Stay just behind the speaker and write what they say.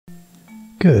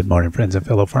Good morning, friends and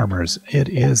fellow farmers. It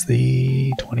is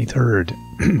the 23rd,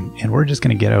 and we're just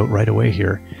going to get out right away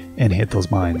here and hit those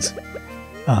mines.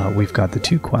 We've got the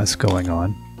two quests going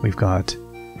on. We've got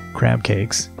crab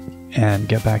cakes and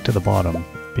get back to the bottom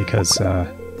because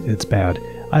it's bad.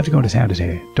 I have to go to town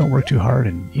today. Don't work too hard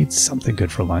and eat something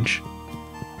good for lunch.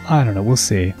 I don't know. We'll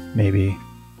see. Maybe.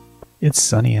 It's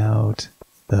sunny out,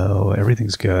 though.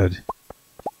 Everything's good.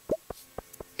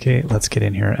 Okay, let's get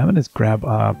in here. I'm going to grab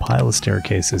a pile of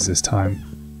staircases this time.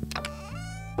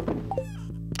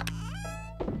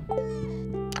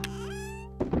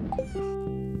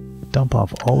 Dump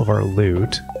off all of our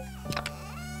loot.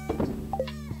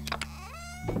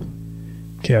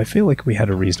 Okay, I feel like we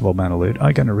had a reasonable amount of loot.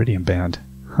 I got an iridium band.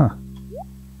 Huh.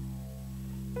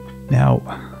 Now,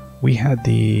 we had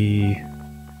the...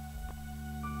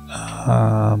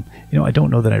 you know, I don't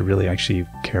know that I really actually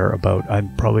care about...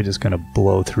 I'm probably just going to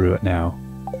blow through it now.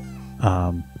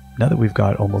 Now that we've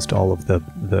got almost all of the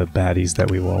baddies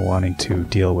that we were wanting to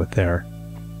deal with there.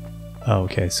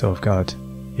 Okay, so I've got...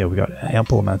 Yeah, we got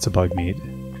ample amounts of bug meat.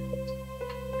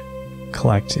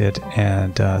 Collect it,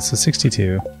 and so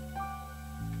 62.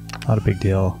 Not a big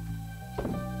deal.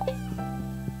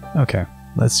 Okay,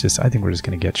 let's just... I think we're just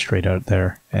going to get straight out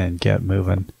there and get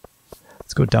moving.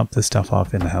 Let's go dump this stuff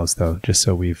off in the house, though, just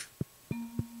so we've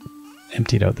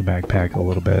emptied out the backpack a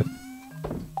little bit.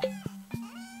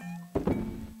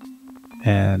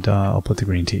 And I'll put the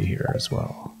green tea here as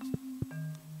well.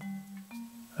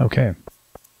 Okay.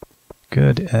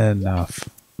 Good enough.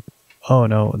 Oh,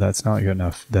 no, that's not good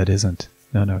enough. That isn't.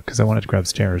 No, because I wanted to grab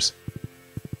stairs.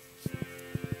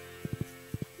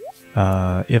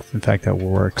 If, in fact, that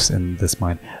works in this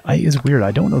mine. It's weird.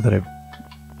 I don't know that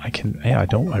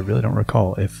I really don't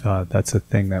recall if that's a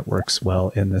thing that works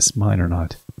well in this mine or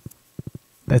not.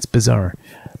 That's bizarre.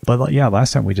 But yeah,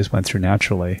 last time we just went through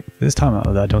naturally. This time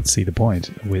I don't see the point.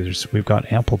 We've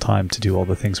got ample time to do all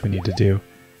the things we need to do.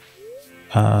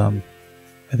 I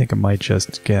think I might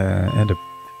just end up...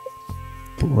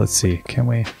 Let's see, can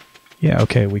we? Yeah,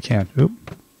 okay, we can. Oop.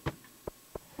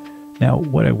 Now,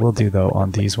 what I will do, though,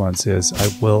 on these ones is I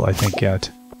think,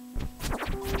 get...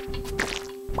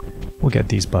 We'll get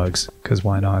these bugs, because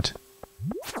why not?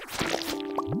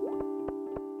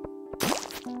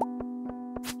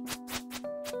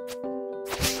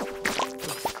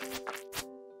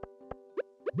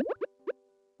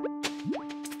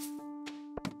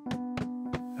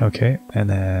 Okay, and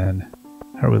then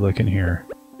how are we looking here?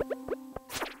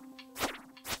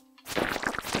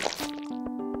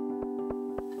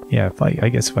 Yeah, I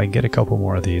guess if I get a couple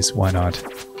more of these, why not?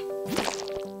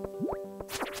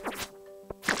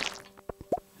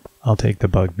 I'll take the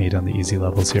bug meat on the easy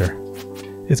levels here.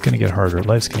 It's going to get harder.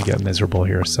 Life's going to get miserable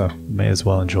here, so may as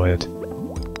well enjoy it.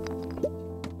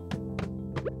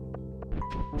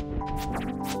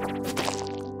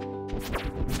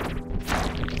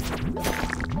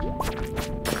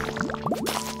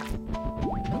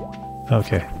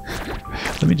 Okay.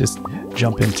 Let me just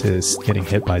jump into getting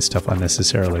hit by stuff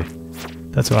unnecessarily.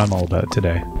 That's what I'm all about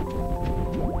today.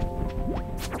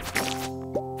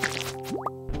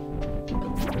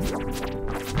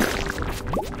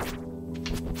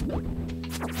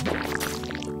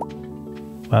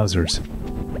 Wowzers.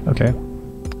 Okay.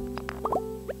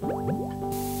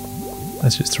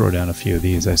 Let's just throw down a few of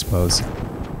these, I suppose.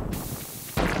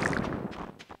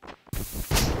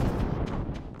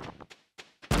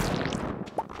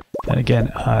 And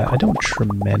again, I don't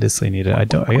tremendously need it.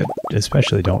 I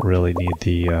especially don't really need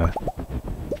the,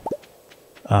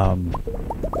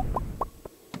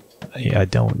 yeah, I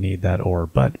don't need that ore,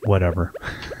 but whatever.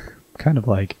 Kind of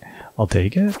like, I'll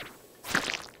take it.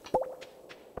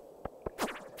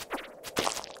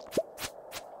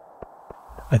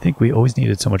 I think we always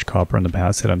needed so much copper in the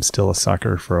past that I'm still a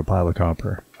sucker for a pile of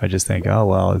copper. I just think, oh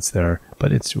well, it's there,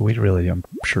 but we really, I'm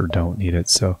sure, don't need it,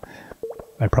 so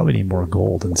I probably need more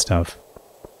gold and stuff,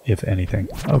 if anything.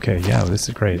 Okay, yeah, this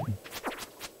is great.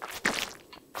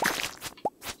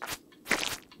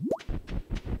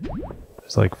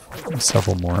 There's like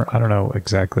several more. I don't know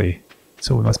exactly.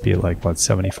 So we must be at like, what,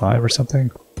 75 or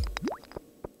something?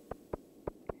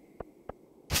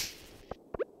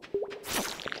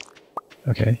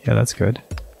 Okay, yeah, that's good.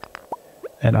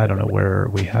 And I don't know where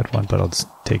we had one, but I'll just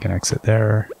take an exit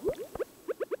there.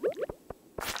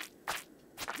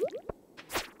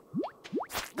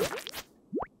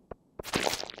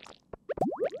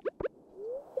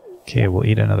 Okay, we'll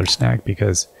eat another snack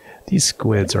because these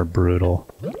squids are brutal.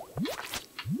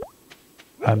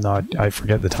 I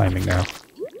forget the timing now.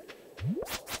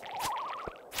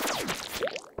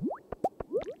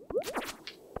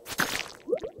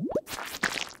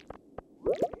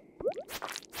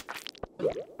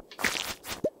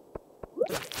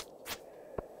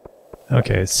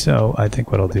 Okay, so I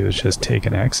think what I'll do is just take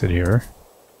an exit here.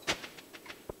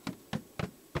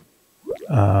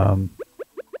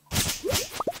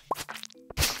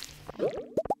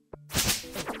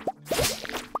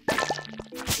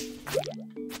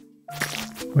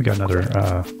 We got another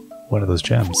one of those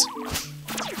gems.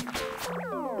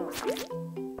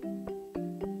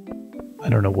 I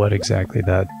don't know what exactly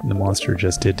the monster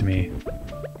just did to me.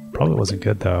 Probably wasn't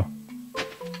good though.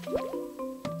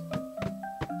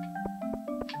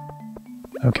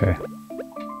 Okay.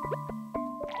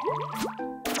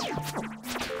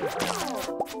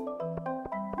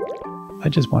 I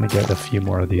just want to get a few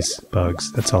more of these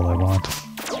bugs. That's all I want.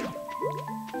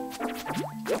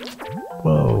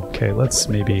 Whoa, okay, let's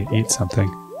maybe eat something.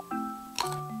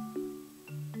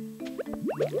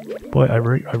 Boy, I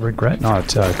regret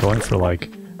not going for like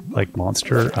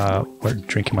monster, or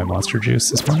drinking my monster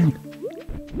juice this morning.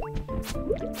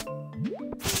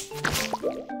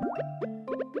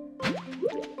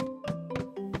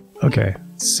 Okay,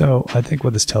 so I think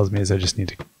what this tells me is I just need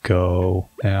to go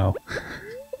now.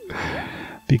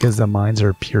 Because the mines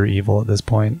are pure evil at this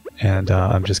point, and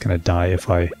I'm just gonna die if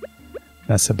I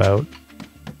mess about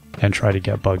and try to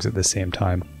get bugs at the same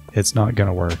time. It's not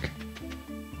gonna work.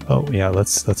 Oh yeah,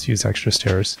 let's use extra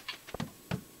stairs.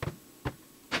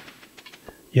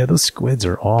 Yeah, those squids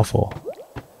are awful.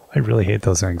 I really hate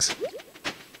those things.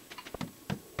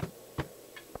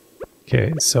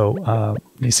 Okay, so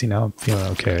you see now I'm feeling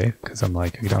okay because I'm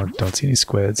like, I don't see any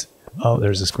squids. Oh,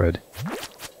 there's a squid.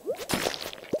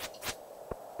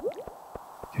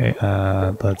 Okay,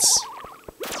 let's...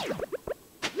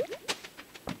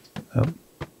 Oh.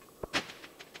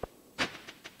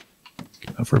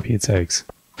 Oh, for Pete's sakes.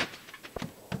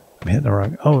 I'm hitting the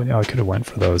wrong... Oh, no, I could have went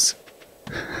for those.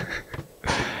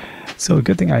 So a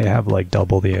good thing I have like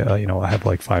double the, you know, I have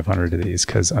like 500 of these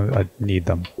because I need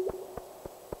them.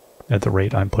 At the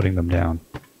rate I'm putting them down.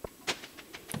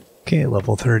 Okay,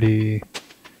 level 30. You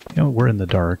know, we're in the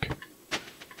dark.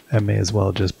 I may as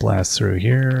well just blast through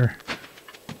here.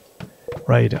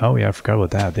 Right, oh yeah, I forgot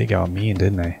about that. They got mean,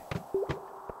 didn't they?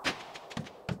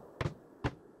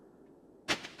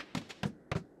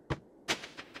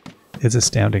 It's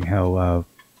astounding how,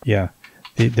 yeah,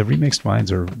 the remixed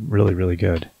mines are really, really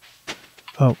good.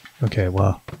 Oh, okay,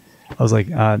 well, I was like,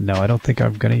 no, I don't think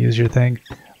I'm going to use your thing.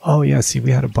 Oh yeah, see,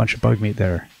 we had a bunch of bug meat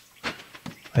there.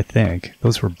 I think.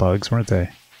 Those were bugs, weren't they?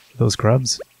 Those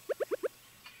grubs?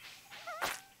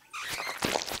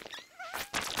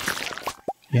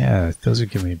 Yeah, those are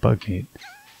giving me bug meat.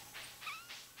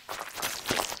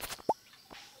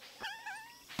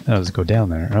 I'll just go down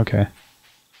there, okay.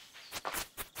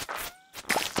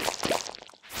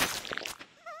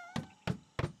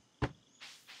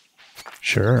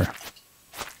 Sure.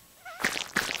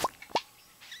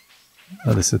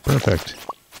 Oh, this is perfect.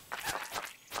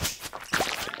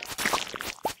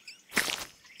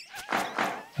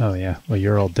 Oh yeah, well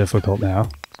you're all difficult now.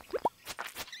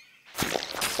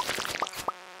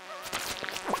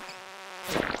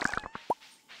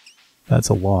 That's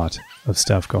a lot of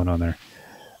stuff going on there.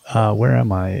 Where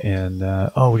am I? And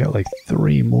oh, we got like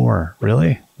 3 more.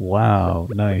 Really? Wow,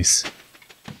 nice.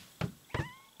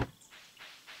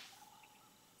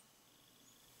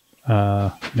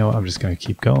 No, I'm just gonna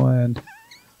keep going.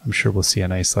 I'm sure we'll see a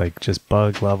nice like just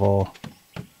bug level.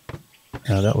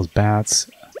 That was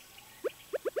bats.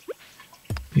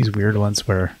 These weird ones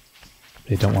where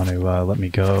they don't want to let me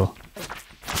go.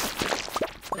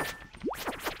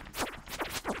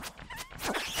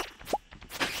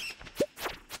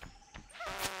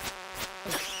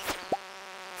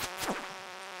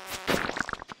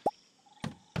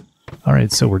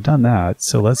 Alright, so we're done that.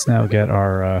 So let's now get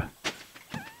our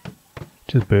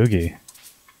just boogie.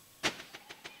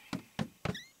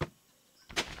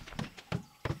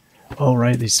 Oh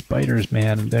right, these spiders,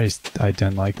 man, I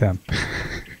didn't like them.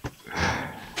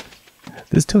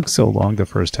 This took so long the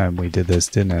first time we did this,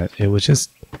 didn't it? It was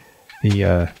just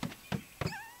the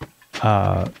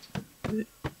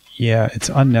yeah, it's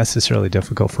unnecessarily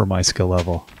difficult for my skill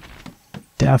level.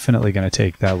 Definitely gonna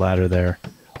take that ladder there.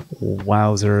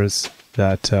 Wowzers,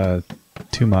 that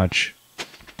too much.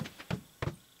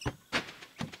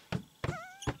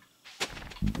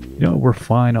 You know, we're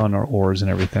fine on our ores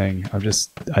and everything.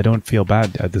 I don't feel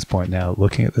bad at this point now.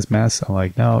 Looking at this mess, I'm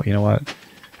like, no, you know what?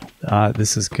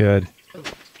 This is good.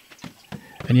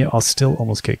 And yet I'll still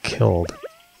almost get killed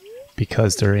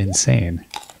because they're insane.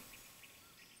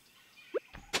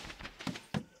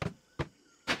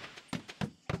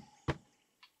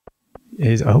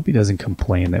 I hope he doesn't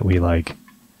complain that we like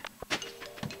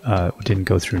didn't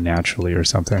go through naturally or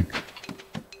something.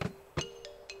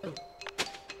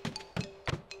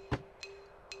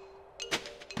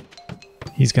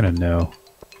 He's gonna know.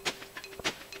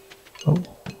 Oh.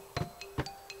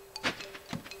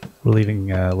 We're leaving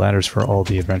ladders for all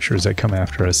the adventurers that come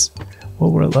after us. Well,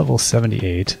 we're at level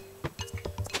 78.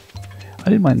 I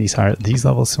didn't mind these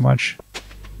levels so much.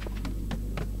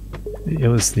 It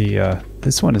was the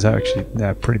this one is actually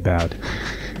pretty bad.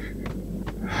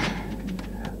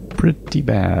 Pretty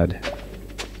bad.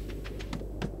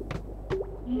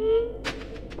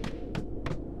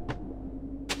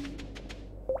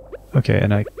 Okay,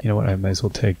 and you know what? I might as well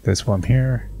take this one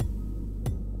here.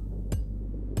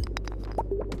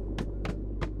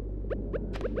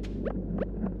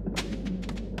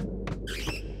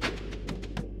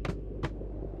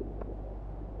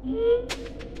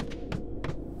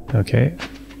 Okay.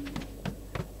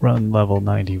 Run level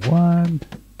 91.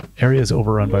 Areas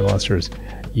overrun by monsters.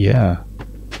 Yeah.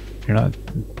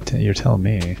 You're telling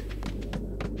me.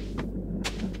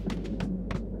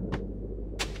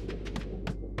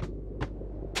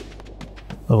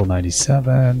 Level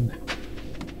 97.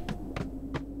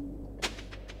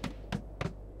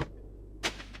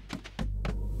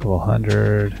 Level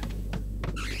 100.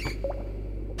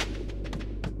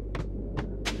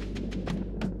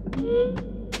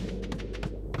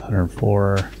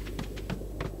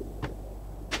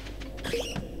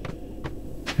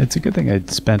 It's a good thing I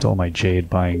spent all my jade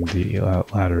buying the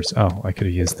ladders. Oh, I could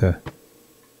have used the...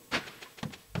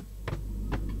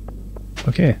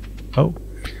 Okay. Oh.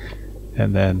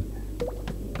 And then...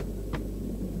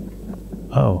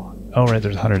 Oh. Oh, right,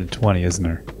 there's 120, isn't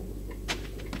there?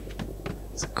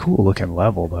 It's a cool looking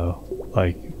level, though.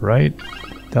 Like, right?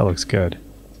 That looks good.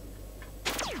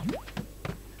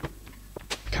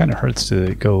 Kind of hurts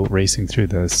to go racing through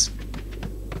this,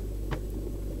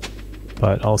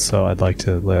 but also I'd like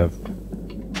to live.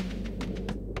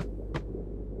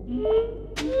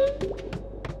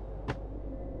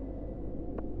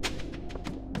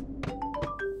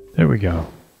 There we go.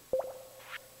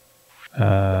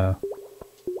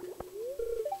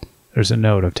 There's a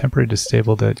note of temporary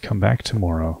disabled it, come back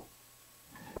tomorrow.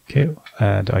 Okay,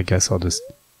 and I guess I'll just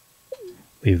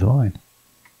leave the line.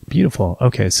 Beautiful.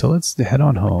 Okay, so let's head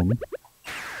on home,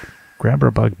 grab our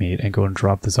bug meat, and go and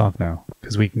drop this off now,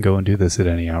 because we can go and do this at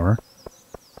any hour.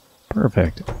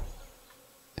 Perfect.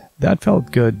 That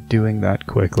felt good doing that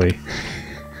quickly.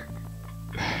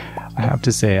 I have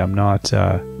to say, I'm not,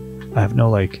 I have no,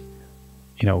 like,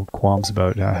 you know, qualms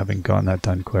about having gotten that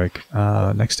done quick.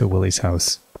 Next to Willie's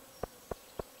house.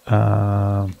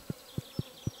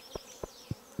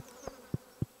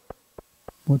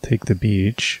 We'll take the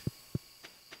beach.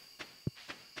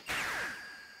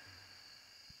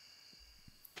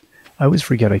 I always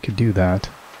forget I could do that.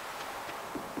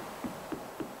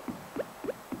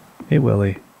 Hey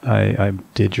Willie, I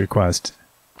did your quest.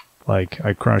 Like,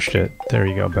 I crushed it. There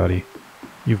you go, buddy.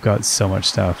 You've got so much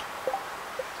stuff.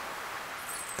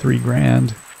 3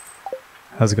 grand.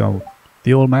 How's it going?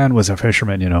 The old man was a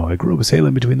fisherman, you know. I grew up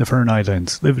sailing between the Fern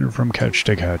Islands, living from catch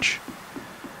to catch.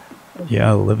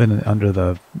 Yeah, living under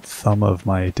the thumb of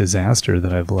my disaster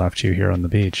that I've left you here on the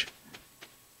beach.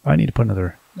 I need to put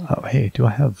another... Oh, hey, do I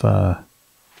have, Oh,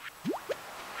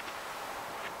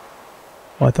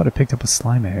 I thought I picked up a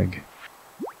slime egg.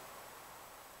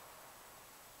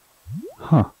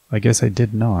 Huh, I guess I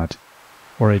did not.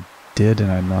 Or I did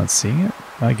and I'm not seeing it?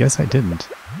 I guess I didn't.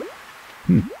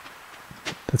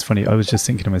 That's funny, I was just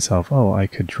thinking to myself, oh, I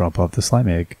could drop off the slime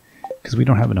egg. Because we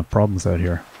don't have enough problems out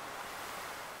here.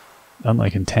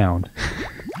 Unlike in town.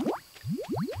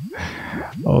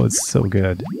 Oh, it's so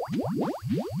good.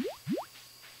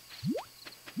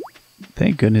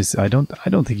 Thank goodness I don't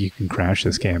think you can crash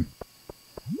this game.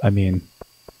 I mean,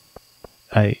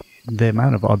 the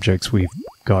amount of objects we've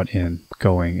got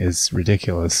going is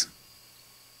ridiculous.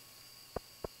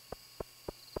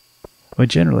 But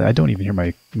generally, I don't even hear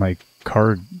my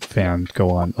card fan go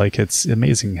on. Like, it's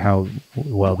amazing how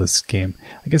well this game...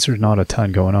 I guess there's not a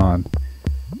ton going on.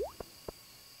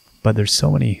 But there's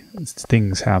so many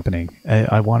things happening.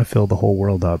 I want to fill the whole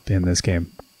world up in this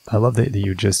game. I love that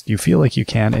you feel like you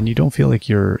can, and you don't feel like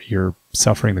you're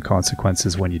suffering the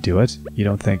consequences when you do it. You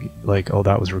don't think like, oh,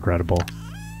 that was regrettable.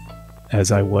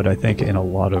 As I would, I think, in a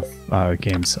lot of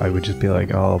games, I would just be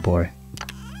like, oh boy,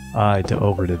 I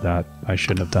overdid that. I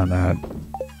shouldn't have done that.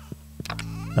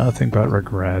 Nothing but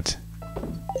regret.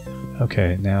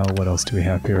 Okay, now what else do we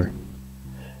have here?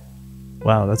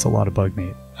 Wow, that's a lot of bug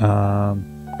meat.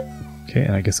 Okay,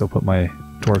 and I guess I'll put my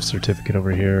dwarf certificate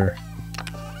over here.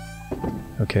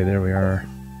 Okay, there we are.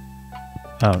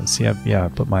 Oh, see, I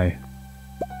put the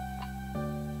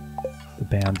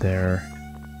band there.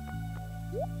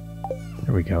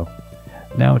 There we go.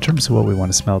 Now, in terms of what we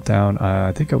want to smelt down,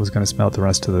 I think I was going to smelt the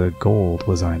rest of the gold,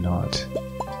 was I not?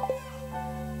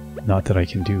 Not that I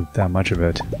can do that much of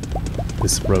it.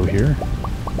 This row here.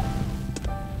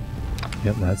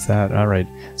 Yep, that's that. Alright,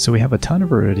 so we have a ton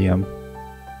of iridium.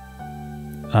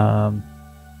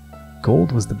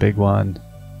 Gold was the big one.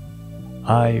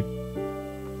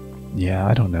 Yeah,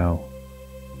 I don't know.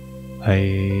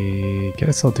 I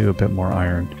guess I'll do a bit more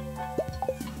iron.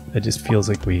 It just feels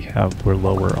like we're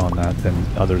lower on that than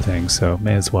other things, so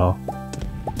may as well.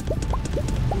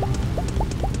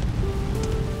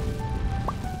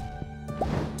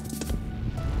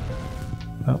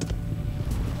 Oh.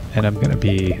 And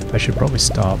I should probably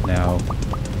stop now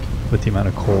with the amount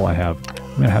of coal I have.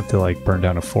 I'm gonna have to like burn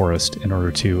down a forest in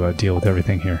order to deal with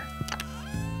everything here.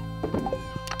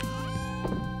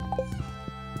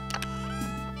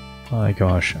 Oh my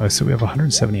gosh. Oh, so we have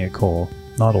 178 coal.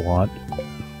 Not a lot.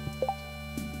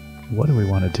 What do we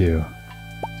want to do?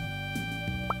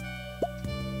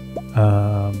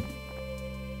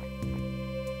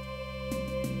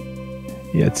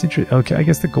 Yeah, it's interesting. Okay, I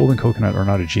guess the golden coconut are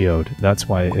not a geode. That's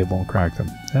why it won't crack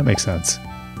them. That makes sense.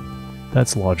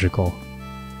 That's logical.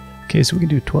 Okay, so we can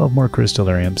do 12 more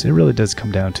crystallariums. It really does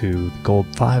come down to gold,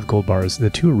 5 gold bars, the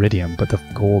 2 iridium, but the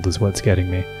gold is what's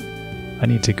getting me. I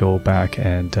need to go back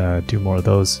and do more of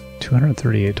those.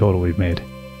 238 total we've made.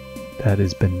 That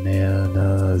is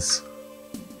bananas.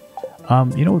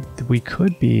 You know, we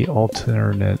could be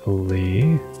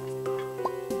alternatively,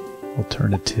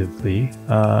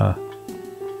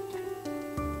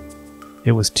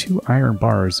 it was 2 iron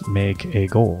bars make a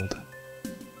gold.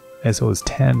 And so it was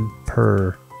 10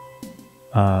 per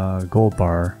gold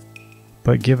bar.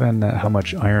 But given how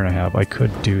much iron I have, I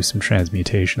could do some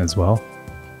transmutation as well.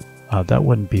 That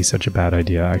wouldn't be such a bad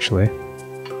idea, actually.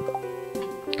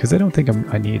 Because I don't think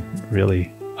I need,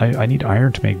 really... I need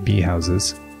iron to make bee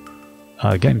houses.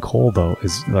 Getting coal, though,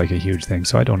 is like a huge thing,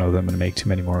 so I don't know that I'm going to make too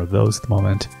many more of those at the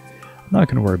moment. I'm not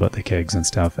going to worry about the kegs and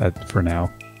stuff for now.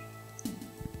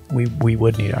 We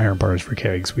would need iron bars for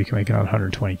kegs. We can make about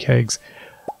 120 kegs.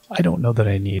 I don't know that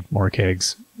I need more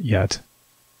kegs yet.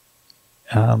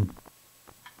 And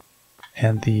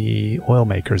the oil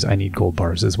makers, I need gold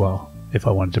bars as well, if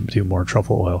I wanted to do more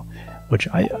truffle oil. Which,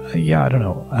 yeah, I don't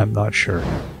know. I'm not sure.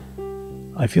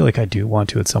 I feel like I do want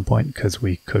to at some point, because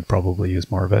we could probably use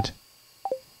more of it.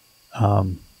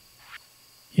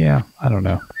 Yeah, I don't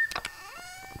know.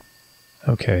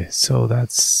 Okay, so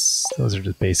those are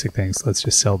just basic things. Let's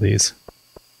just sell these.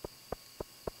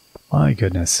 My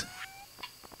goodness.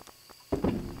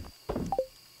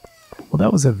 Well,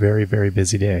 that was a very, very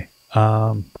busy day.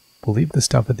 We'll leave the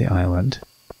stuff at the island.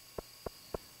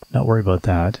 Not worry about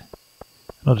that.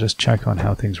 And I'll just check on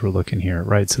how things were looking here.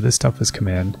 Right, so this stuff has come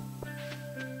in.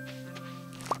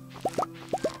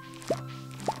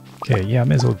 Okay, yeah, I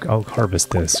may as well I'll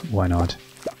harvest this. Why not?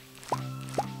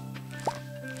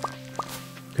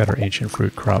 Got our ancient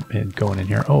fruit crop going in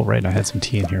here. Oh, right, I had some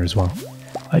tea in here as well.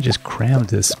 I just crammed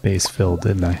this space filled,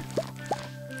 didn't I?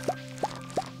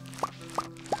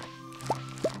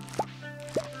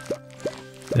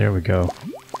 There we go.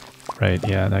 Right,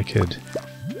 yeah, and I could...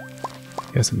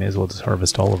 I guess I may as well just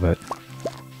harvest all of it.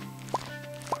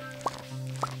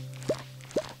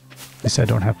 At least I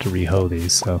don't have to re-hoe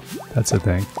these, so that's a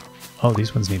thing. Oh,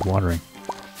 these ones need watering.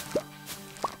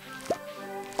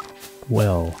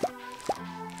 Well...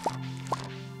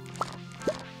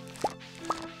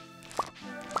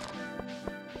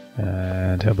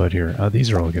 And how about here? Oh,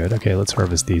 these are all good. Okay, let's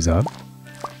harvest these up.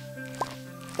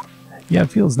 Yeah, it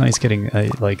feels nice getting,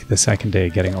 like, the second day,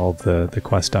 getting all of the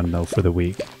quests done, though, for the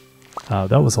week.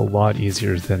 That was a lot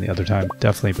easier than the other time.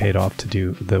 Definitely paid off to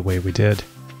do the way we did.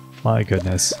 My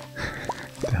goodness.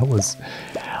 That was...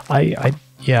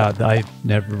 Yeah, I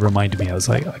never reminded me. I was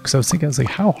like, because I was thinking,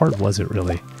 how hard was it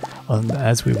really?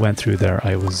 As we went through there,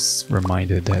 I was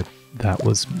reminded that that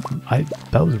was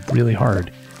really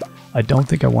hard. I don't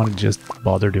think I want to just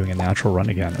bother doing a natural run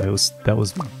again. That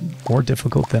was more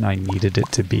difficult than I needed it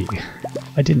to be.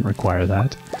 I didn't require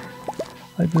that.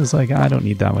 I was like, I don't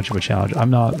need that much of a challenge. I'm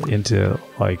not into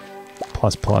like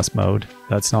plus mode.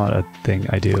 That's not a thing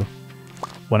I do.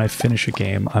 When I finish a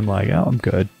game, I'm like, oh, I'm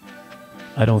good.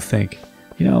 I don't think,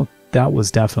 you know, that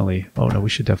was definitely. Oh no, we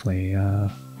should definitely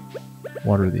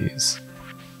water these.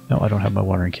 No, I don't have my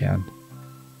watering can.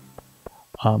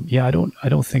 Yeah, I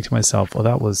don't think to myself, oh,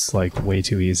 that was like way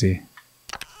too easy.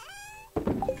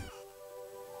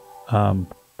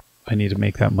 I need to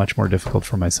make that much more difficult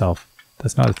for myself.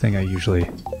 That's not a thing I usually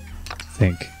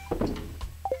think.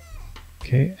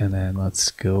 Okay, and then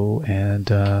let's go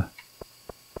and,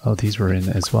 oh, these were in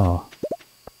as well.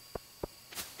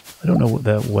 I don't know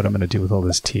what I'm going to do with all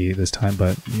this tea this time,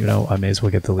 but, you know, I may as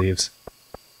well get the leaves.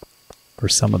 Or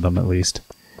some of them, at least.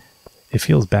 It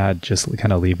feels bad just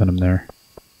kind of leaving them there.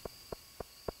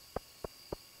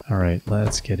 Alright,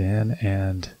 let's get in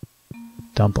and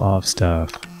dump off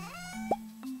stuff.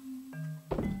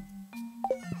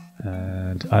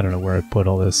 And I don't know where I put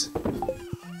all this.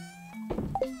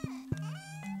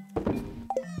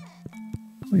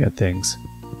 We got things.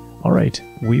 Alright,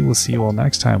 we will see you all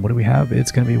next time. What do we have?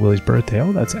 It's going to be Willie's birthday.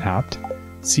 Oh, that's apt.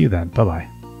 See you then.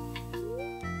 Bye-bye.